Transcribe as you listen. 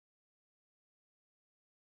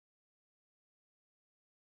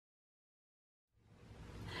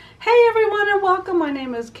Hey everyone and welcome. My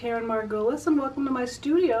name is Karen Margulis and welcome to my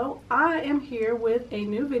studio. I am here with a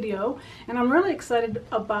new video and I'm really excited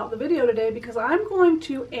about the video today because I'm going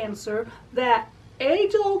to answer that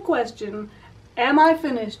age-old question, am I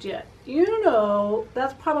finished yet? You know,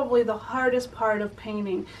 that's probably the hardest part of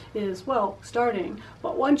painting is, well, starting.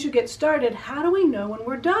 But once you get started, how do we know when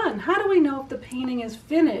we're done? How do we know if the painting is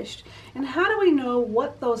finished? And how do we know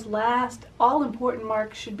what those last all-important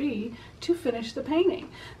marks should be to finish the painting?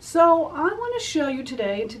 So I want to show you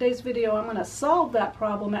today, in today's video, I'm going to solve that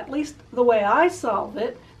problem, at least the way I solve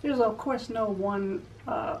it. There's, of course, no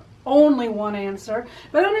only one answer,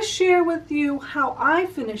 but I'm going to share with you how I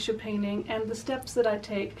finish a painting and the steps that I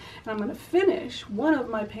take. And I'm going to finish one of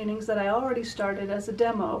my paintings that I already started as a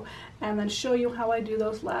demo and then show you how I do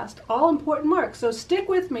those last all-important marks. So stick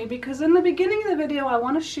with me because in the beginning of the video I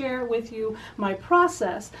want to share with you my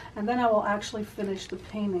process and then I will actually finish the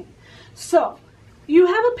painting. So you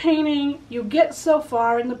have a painting, you get so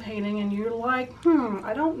far in the painting and you're like,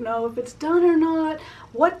 I don't know if it's done or not.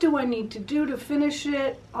 What do I need to do to finish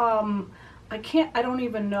it? I don't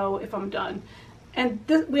even know if I'm done. And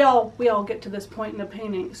we all get to this point in the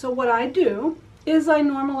painting. So what I do is I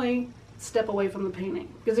normally step away from the painting.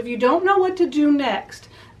 Because if you don't know what to do next,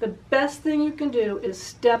 the best thing you can do is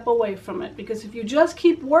step away from it. Because if you just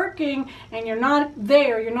keep working and you're not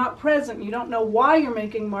there, you're not present, you don't know why you're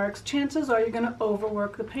making marks, chances are you're going to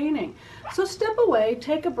overwork the painting. So step away,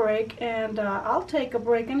 take a break, and I'll take a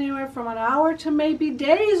break anywhere from an hour to maybe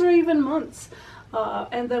days or even months.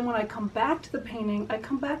 And then when I come back to the painting, I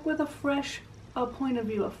come back with a fresh point of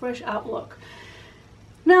view, a fresh outlook.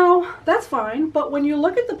 Now, that's fine, but when you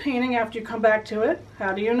look at the painting after you come back to it,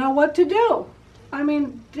 how do you know what to do? I mean,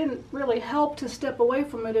 it didn't really help to step away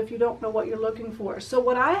from it if you don't know what you're looking for. So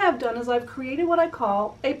what I have done is I've created what I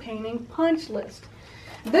call a painting punch list.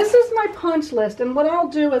 This is my punch list, and what I'll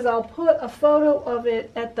do is I'll put a photo of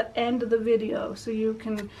it at the end of the video so you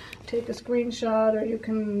can take a screenshot or you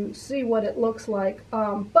can see what it looks like.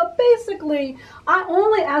 But basically, I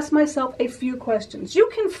only ask myself a few questions.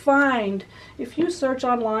 You can find, if you search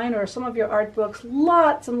online or some of your art books,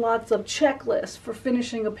 lots and lots of checklists for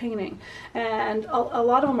finishing a painting. And a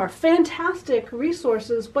lot of them are fantastic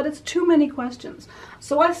resources, but it's too many questions.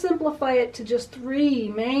 So I simplify it to just 3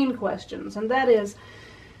 main questions, and that is,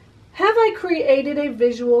 have I created a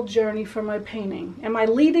visual journey for my painting? Am I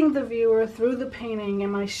leading the viewer through the painting?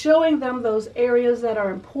 Am I showing them those areas that are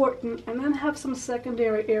important and then have some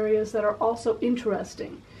secondary areas that are also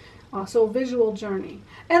interesting? So visual journey.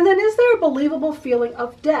 And then is there a believable feeling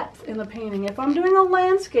of depth in the painting? If I'm doing a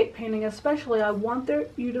landscape painting especially, I want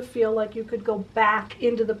you to feel like you could go back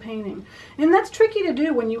into the painting. And that's tricky to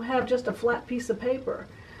do when you have just a flat piece of paper.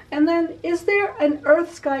 And then, is there an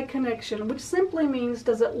earth-sky connection, which simply means,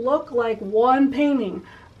 does it look like one painting?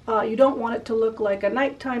 You don't want it to look like a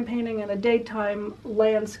nighttime painting and a daytime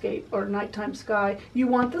landscape or nighttime sky. You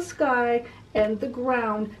want the sky and the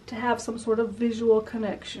ground to have some sort of visual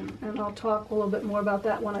connection. And I'll talk a little bit more about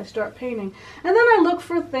that when I start painting. And then I look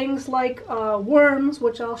for things like worms,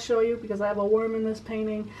 which I'll show you because I have a worm in this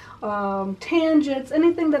painting, tangents,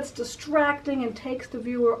 anything that's distracting and takes the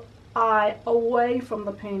viewer eye away from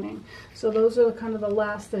the painting. So those are kind of the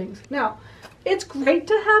last things. Now, it's great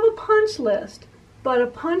to have a punch list, but a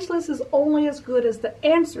punch list is only as good as the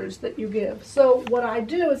answers that you give. So what I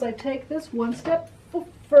do is I take this one step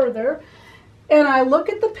further and I look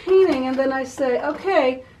at the painting and then I say,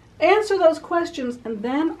 okay, answer those questions, and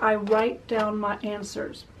then I write down my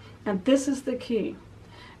answers. And this is the key,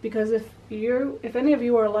 because if any of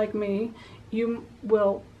you are like me, you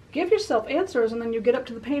will give yourself answers and then you get up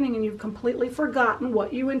to the painting and you've completely forgotten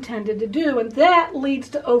what you intended to do, and that leads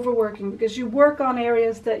to overworking because you work on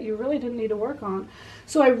areas that you really didn't need to work on.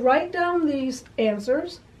 So I write down these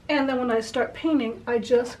answers, and then when I start painting I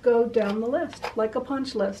just go down the list like a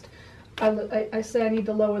punch list. I say I need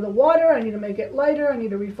to lower the water, I need to make it lighter, I need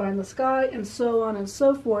to refine the sky, and so on and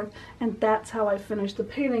so forth, and that's how I finish the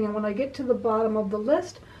painting. And when I get to the bottom of the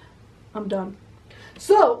list, I'm done.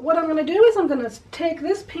 So what I'm going to do is I'm going to take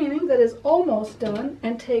this painting that is almost done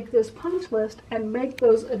and take this punch list and make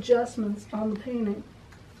those adjustments on the painting.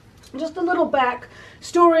 Just a little back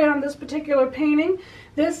story on this particular painting.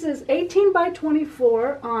 This is 18 by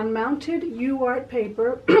 24 on mounted Uart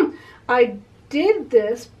paper. I did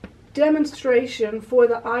this demonstration for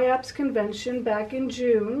the IAPS convention back in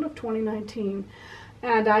June of 2019.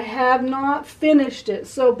 And I have not finished it.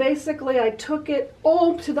 So basically I took it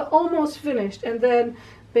all to the almost finished, and then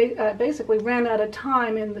basically ran out of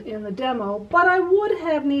time in the demo, but I would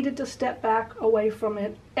have needed to step back away from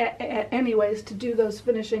it anyways to do those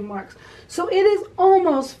finishing marks. So it is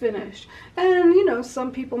almost finished. And you know,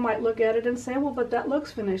 some people might look at it and say, well, but that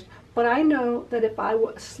looks finished. But I know that if I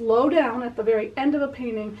would slow down at the very end of a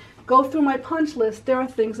painting, go through my punch list, there are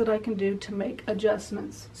things that I can do to make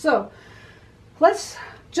adjustments. So let's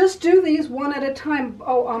just do these one at a time.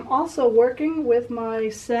 Oh, I'm also working with my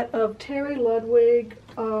set of Terry Ludwig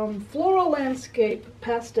Floral Landscape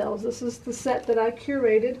pastels. This is the set that I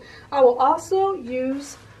curated. I will also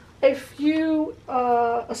use a few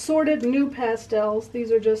assorted Nupastels.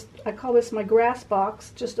 These are just, I call this my grass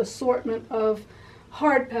box, just assortment of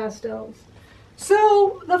hard pastels.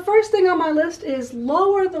 So the first thing on my list is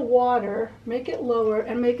lower the water, make it lower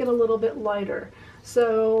and make it a little bit lighter.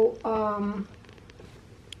 So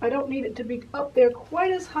I don't need it to be up there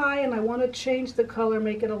quite as high, and I want to change the color,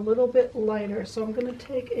 make it a little bit lighter. So I'm going to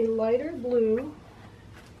take a lighter blue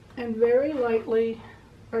and very lightly,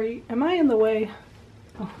 am I in the way?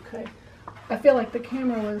 Okay. I feel like the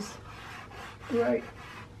camera was right,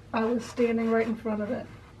 I was standing right in front of it.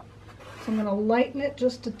 So I'm going to lighten it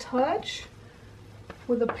just a touch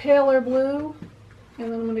with a paler blue,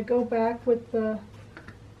 and then I'm going to go back with the,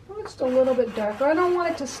 just a little bit darker. I don't want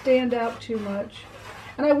it to stand out too much.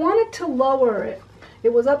 And I wanted to lower it.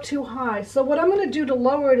 It was up too high. So what I'm going to do to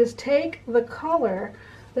lower it is take the color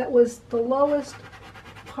that was the lowest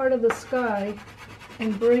part of the sky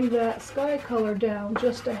and bring that sky color down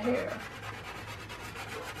just a hair.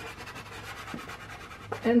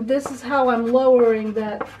 And this is how I'm lowering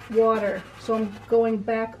that water. So I'm going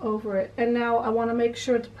back over it. And now I want to make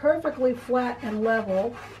sure it's perfectly flat and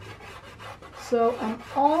level. So I'm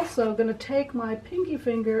also going to take my pinky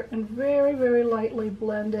finger and very, very lightly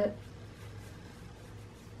blend it,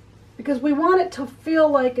 because we want it to feel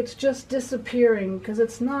like it's just disappearing, because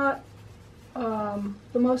it's not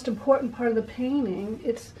the most important part of the painting.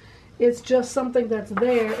 It's just something that's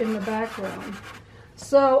there in the background.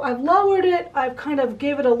 So I've lowered it, I've kind of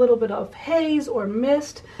gave it a little bit of haze or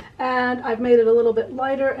mist, and I've made it a little bit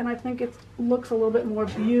lighter, and I think it looks a little bit more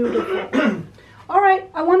beautiful. All right,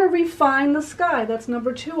 I want to refine the sky. That's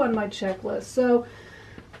number 2 on my checklist. So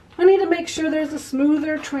I need to make sure there's a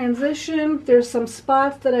smoother transition. There's some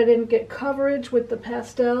spots that I didn't get coverage with the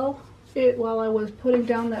pastel while I was putting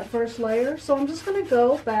down that first layer. So I'm just going to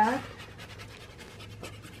go back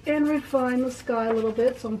and refine the sky a little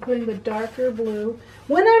bit. So I'm putting the darker blue.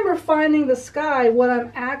 When I'm refining the sky, what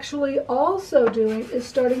I'm actually also doing is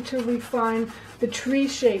starting to refine the tree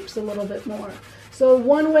shapes a little bit more. So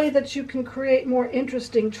one way that you can create more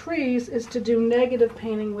interesting trees is to do negative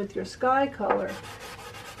painting with your sky color.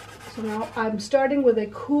 So now I'm starting with a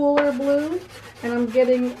cooler blue, and I'm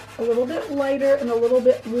getting a little bit lighter and a little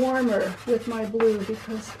bit warmer with my blue,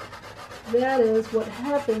 because that is what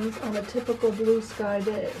happens on a typical blue sky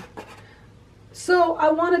day. So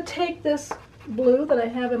I want to take this blue that I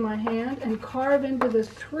have in my hand and carve into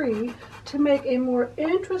this tree to make a more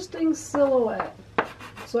interesting silhouette.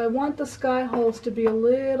 So I want the sky holes to be a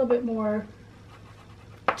little bit more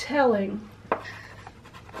telling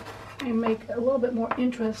and make a little bit more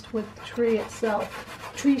interest with the tree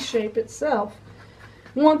itself, tree shape itself.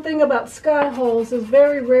 One thing about sky holes is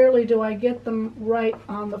very rarely do I get them right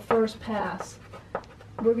on the first pass.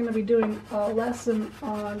 We're going to be doing a lesson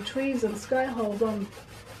on trees and sky holes on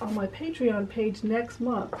my Patreon page next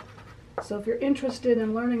month. So if you're interested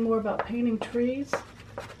in learning more about painting trees,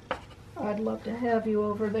 I'd love to have you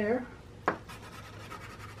over there.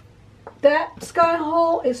 That sky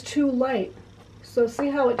hole is too light. So see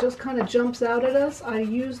how it just kind of jumps out at us? I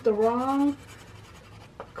used the wrong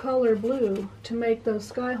color blue to make those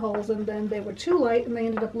sky holes, and then they were too light and they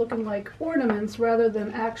ended up looking like ornaments rather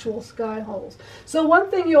than actual sky holes. So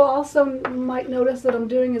one thing you'll also might notice that I'm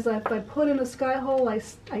doing is if I put in a sky hole, I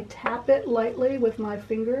tap it lightly with my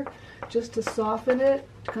finger just to soften it,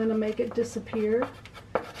 to kind of make it disappear.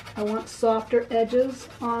 I want softer edges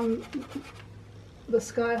on the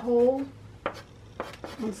sky hole,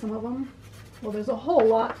 on some of them. Well, there's a whole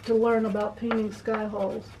lot to learn about painting sky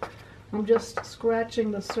holes. I'm just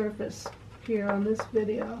scratching the surface here on this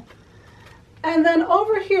video. And then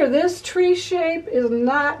over here, this tree shape is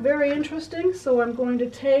not very interesting, so I'm going to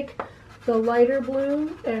take the lighter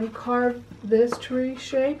blue and carve this tree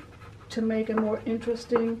shape to make a more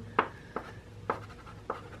interesting.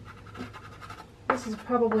 This is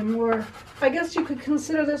probably more, I guess you could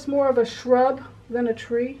consider this more of a shrub than a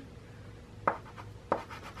tree.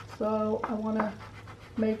 So I want to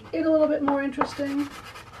make it a little bit more interesting.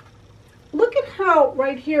 Look at how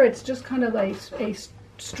right here it's just kind of a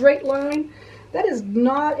straight line. That is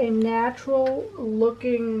not a natural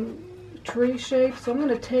looking tree shape, so I'm going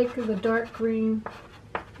to take the dark green,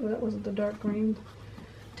 well, that wasn't the dark green,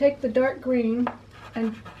 take the dark green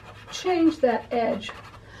and change that edge.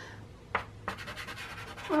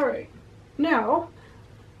 Alright, now,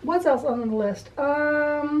 what's else on the list?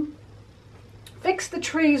 Fix the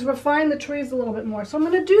trees, refine the trees a little bit more. So I'm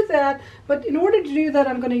going to do that, but in order to do that,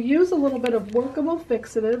 I'm going to use a little bit of Workable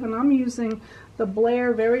Fixative, and I'm using the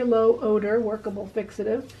Blair Very Low Odor Workable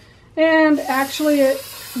Fixative. And actually,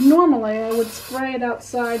 normally I would spray it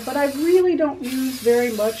outside, but I really don't use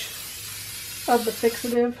very much of the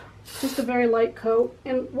fixative, just a very light coat.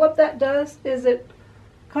 And what that does is it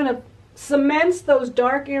kind of cements those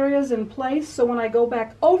dark areas in place, so when I go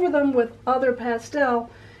back over them with other pastel,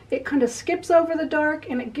 it kind of skips over the dark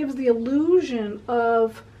and it gives the illusion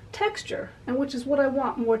of texture, and which is what I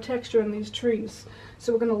want, more texture in these trees.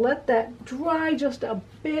 So we're going to let that dry just a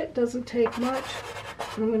bit, doesn't take much.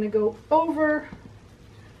 And I'm going to go over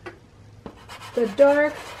the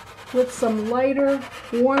dark with some lighter,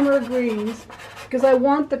 warmer greens, because I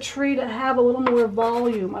want the tree to have a little more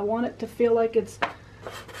volume. I want it to feel like it's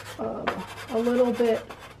a little bit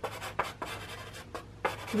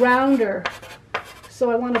rounder. So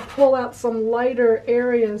I want to pull out some lighter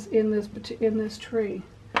areas in this tree.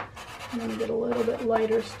 I'm going to get a little bit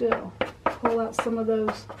lighter still. Pull out some of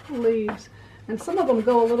those leaves. And some of them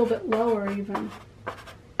go a little bit lower even.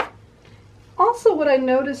 Also, what I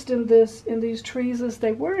noticed in these trees is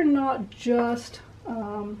they were not just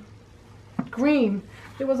green.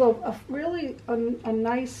 There was a really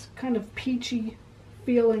nice kind of peachy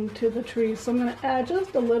feeling to the trees. So I'm going to add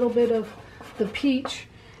just a little bit of the peach.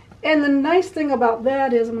 And the nice thing about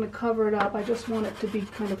that is, I'm going to cover it up, I just want it to be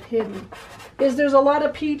kind of hidden, is there's a lot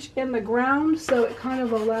of peach in the ground, so it kind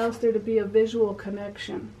of allows there to be a visual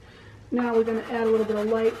connection. Now we're going to add a little bit of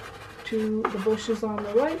light to the bushes on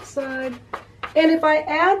the right side. And if I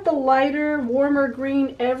add the lighter, warmer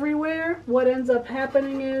green everywhere, what ends up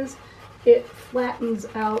happening is it flattens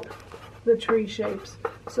out the tree shapes.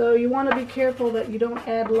 So you want to be careful that you don't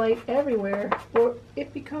add light everywhere, or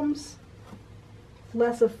it becomes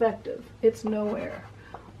less effective. It's nowhere.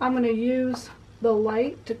 I'm going to use the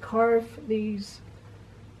light to carve these.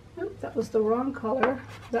 Oops, that was the wrong color.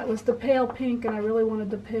 That was the pale pink, and I really wanted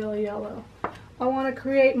the pale yellow. I want to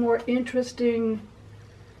create more interesting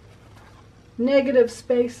negative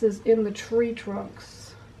spaces in the tree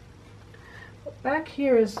trunks. Back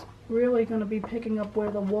here is really going to be picking up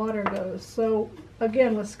where the water goes. So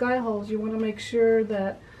again, with sky holes, you want to make sure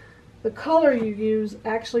that the color you use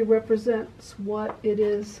actually represents what it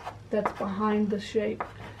is that's behind the shape.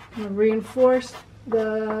 I'm going to reinforce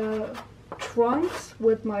the trunks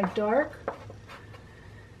with my dark,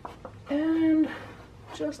 and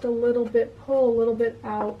just a little bit, pull a little bit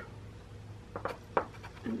out,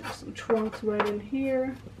 and there's some trunks right in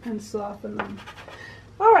here, and soften them.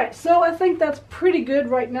 Alright, so I think that's pretty good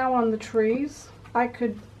right now on the trees. I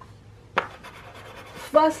could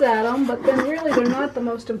fuss at them, but then really they're not the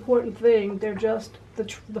most important thing. They're just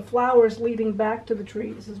the flowers leading back to the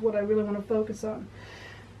trees is what I really want to focus on.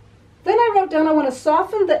 Then I wrote down I want to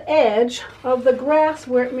soften the edge of the grass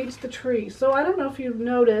where it meets the tree. So I don't know if you've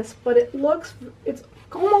noticed, but it's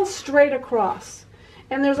almost straight across.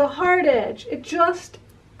 And there's a hard edge. It just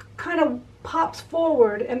kind of pops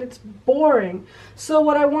forward and it's boring. So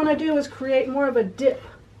what I want to do is create more of a dip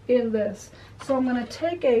in this. So I'm going to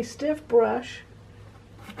take a stiff brush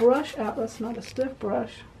out, that's not a stiff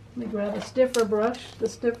brush, let me grab a stiffer brush, the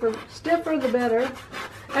stiffer the better,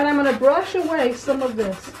 and I'm going to brush away some of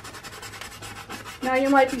this. Now you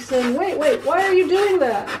might be saying, wait, why are you doing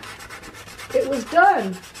that? It was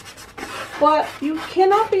done. But you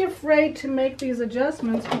cannot be afraid to make these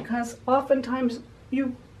adjustments, because oftentimes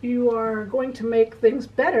you are going to make things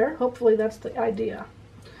better. Hopefully that's the idea.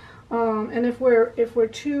 And if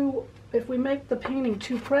we make the painting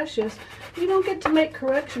too precious, you don't get to make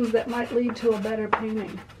corrections that might lead to a better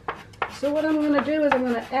painting. So what I'm going to do is I'm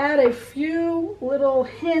going to add a few little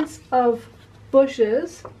hints of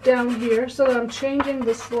bushes down here so that I'm changing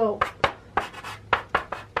the slope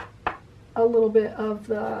a little bit of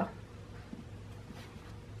the,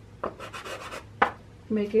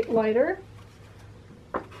 make it lighter,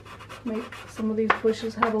 make some of these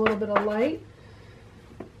bushes have a little bit of light,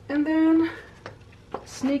 and then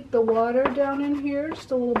sneak the water down in here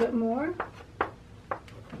just a little bit more.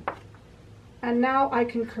 And now I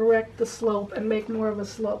can correct the slope and make more of a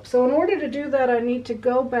slope. So in order to do that, I need to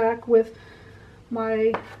go back with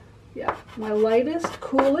my lightest,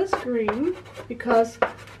 coolest green, because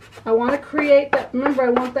I want to create that, remember, I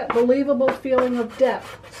want that believable feeling of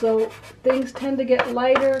depth. So things tend to get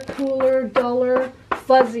lighter, cooler, duller,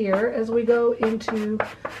 fuzzier as we go into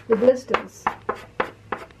the distance.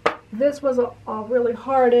 This was a really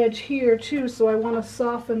hard edge here too, so I want to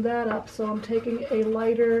soften that up. So I'm taking a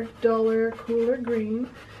lighter, duller, cooler green,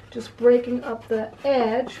 just breaking up the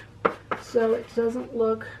edge so it doesn't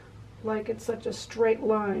look like it's such a straight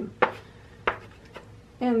line.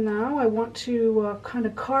 And now I want to kind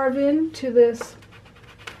of carve into this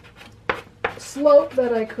slope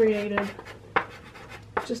that I created,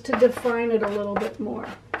 just to define it a little bit more.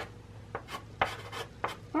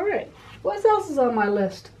 Alright, what else is on my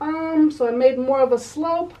list? So I made more of a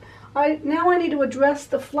slope. Now I need to address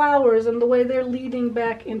the flowers and the way they're leading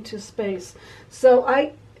back into space.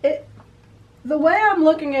 So the way I'm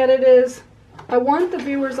looking at it is, I want the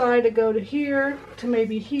viewer's eye to go to here, to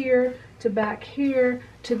maybe here, to back here,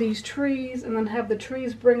 to these trees, and then have the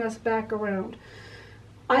trees bring us back around.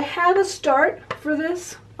 I have a start for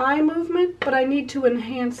this eye movement, but I need to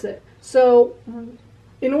enhance it. So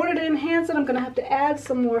in order to enhance it, I'm going to have to add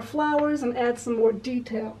some more flowers and add some more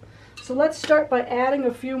detail. So let's start by adding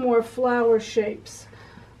a few more flower shapes.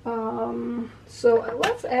 So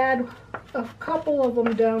let's add a couple of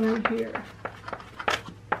them down in here,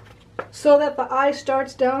 so that the eye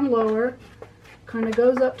starts down lower, kind of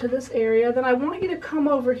goes up to this area. Then I want you to come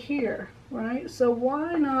over here, right? So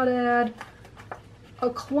why not add a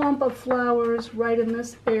clump of flowers right in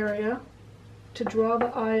this area to draw the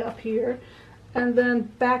eye up here, and then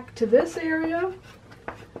back to this area,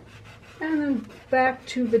 and then back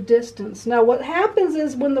to the distance. Now what happens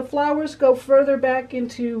is when the flowers go further back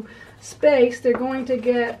into space, they're going to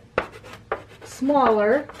get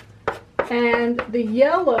smaller, and the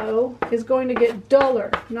yellow is going to get duller,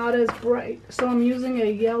 not as bright. So I'm using a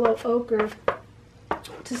yellow ochre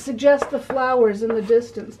to suggest the flowers in the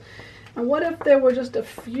distance. And what if there were just a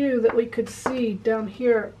few that we could see down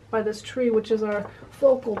here by this tree, which is our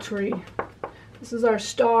focal tree? This is our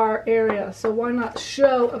star area, so why not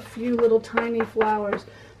show a few little tiny flowers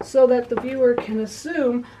so that the viewer can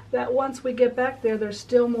assume that once we get back there, there's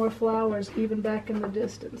still more flowers even back in the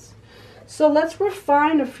distance. So let's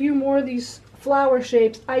refine a few more of these flower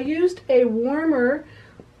shapes. I used a warmer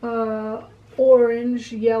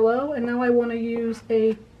orange yellow, and now I want to use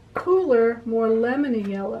a cooler, more lemony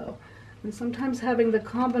yellow. And sometimes having the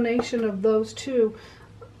combination of those two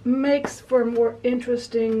makes for more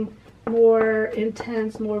interesting, more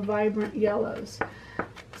intense, more vibrant yellows.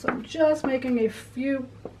 So I'm just making a few.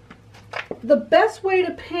 The best way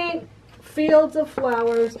to paint fields of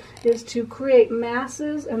flowers is to create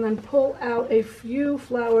masses and then pull out a few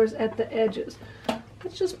flowers at the edges.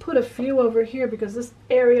 Let's just put a few over here because this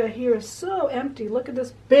area here is so empty. Look at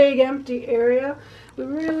this big empty area. We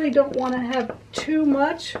really don't want to have too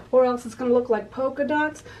much or else it's going to look like polka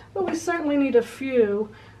dots, but we certainly need a few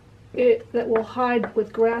that will hide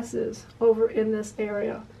with grasses over in this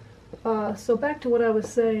area. So back to what I was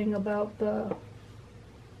saying about the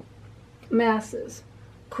masses.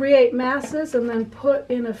 Create masses and then put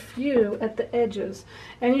in a few at the edges.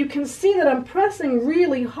 And you can see that I'm pressing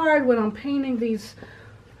really hard when I'm painting these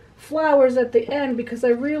flowers at the end because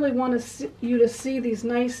I really want you to see these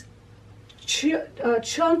nice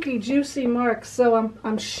chunky, juicy marks. So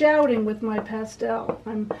I'm shouting with my pastel.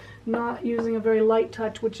 I'm not using a very light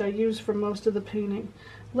touch, which I use for most of the painting.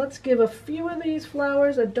 Let's give a few of these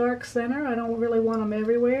flowers a dark center. I don't really want them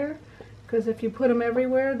everywhere, because if you put them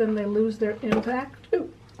everywhere, then they lose their impact. Ooh,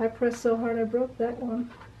 I pressed so hard I broke that one.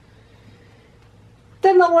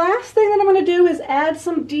 Then the last thing that I'm going to do is add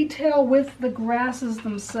some detail with the grasses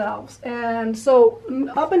themselves. And so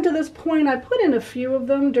up until this point, I put in a few of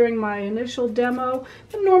them during my initial demo,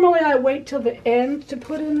 but normally I wait till the end to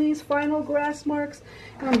put in these final grass marks.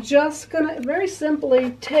 And I'm just going to very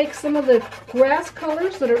simply take some of the grass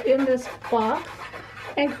colors that are in this box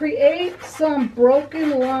and create some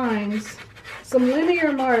broken lines, some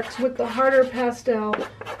linear marks with the harder pastel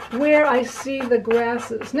where I see the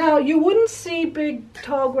grasses. Now, you wouldn't see big,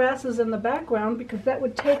 tall grasses in the background because that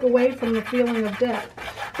would take away from the feeling of depth.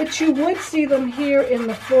 But you would see them here in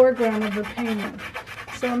the foreground of the painting.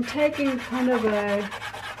 So I'm taking kind of a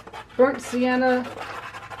burnt sienna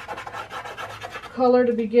color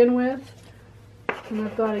to begin with. And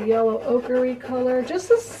I've got a yellow ochre color, just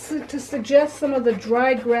to suggest some of the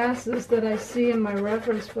dried grasses that I see in my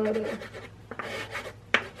reference photo.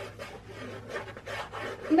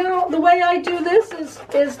 Now, the way I do this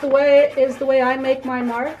is the way I make my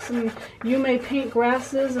marks, and you may paint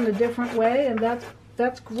grasses in a different way, and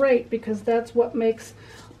that's great because that's what makes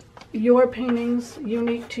your paintings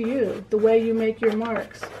unique to you, the way you make your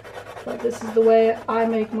marks. But this is the way I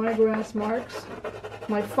make my grass marks,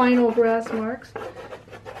 my final grass marks.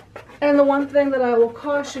 And the one thing that I will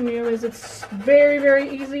caution you is it's very, very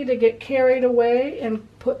easy to get carried away and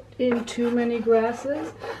put in too many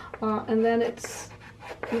grasses. And then it's,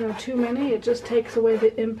 you know, too many. It just takes away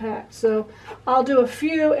the impact. So I'll do a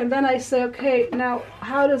few and then I say, okay, now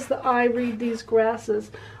how does the eye read these grasses?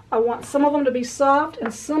 I want some of them to be soft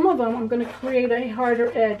and some of them I'm going to create a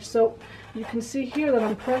harder edge. So you can see here that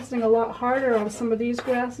I'm pressing a lot harder on some of these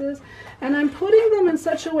grasses, and I'm putting them in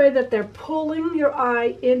such a way that they're pulling your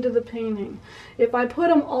eye into the painting. If I put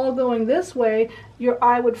them all going this way, your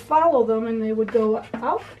eye would follow them and they would go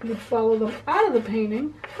out. You'd follow them out of the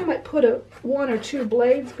painting. I might put one or two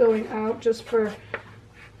blades going out just for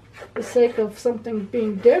the sake of something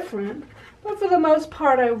being different. But for the most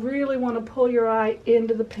part, I really want to pull your eye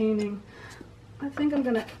into the painting. I think I'm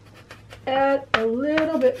going to add a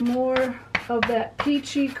little bit more of that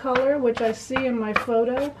peachy color, which I see in my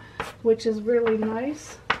photo, which is really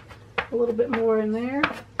nice. A little bit more in there.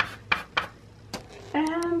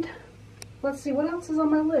 And let's see, what else is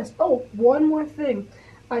on my list? Oh, one more thing.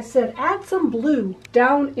 I said add some blue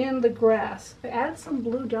down in the grass. Add some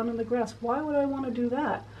blue down in the grass. Why would I want to do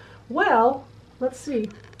that? Well, let's see.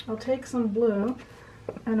 I'll take some blue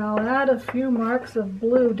and I'll add a few marks of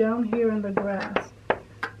blue down here in the grass.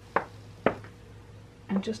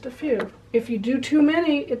 And just a few. If you do too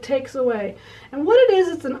many, it takes away. And what it is,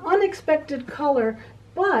 it's an unexpected color,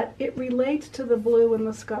 but it relates to the blue in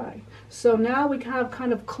the sky. So now we have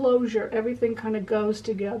kind of closure. Everything kind of goes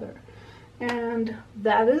together. And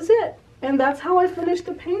that is it. And that's how I finish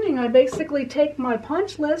the painting. I basically take my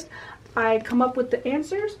punch list, I come up with the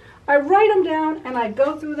answers, I write them down, and I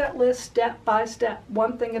go through that list step by step,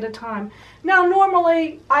 one thing at a time. Now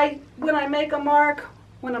normally, when I make a mark,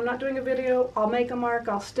 when I'm not doing a video, I'll make a mark,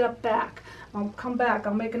 I'll step back, I'll come back,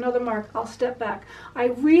 I'll make another mark, I'll step back. I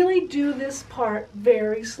really do this part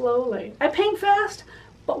very slowly. I paint fast,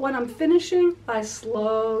 but when I'm finishing, I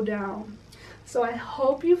slow down. So I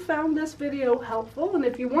hope you found this video helpful, and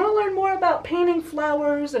if you want to learn more about painting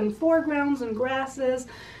flowers and foregrounds and grasses,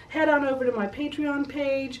 head on over to my Patreon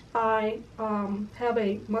page. I have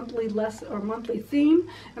a monthly lesson or monthly theme,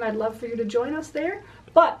 and I'd love for you to join us there.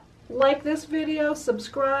 But like this video,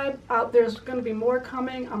 subscribe. There's going to be more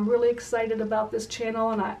coming. I'm really excited about this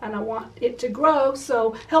channel, and I want it to grow,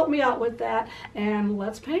 so help me out with that, and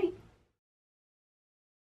let's paint.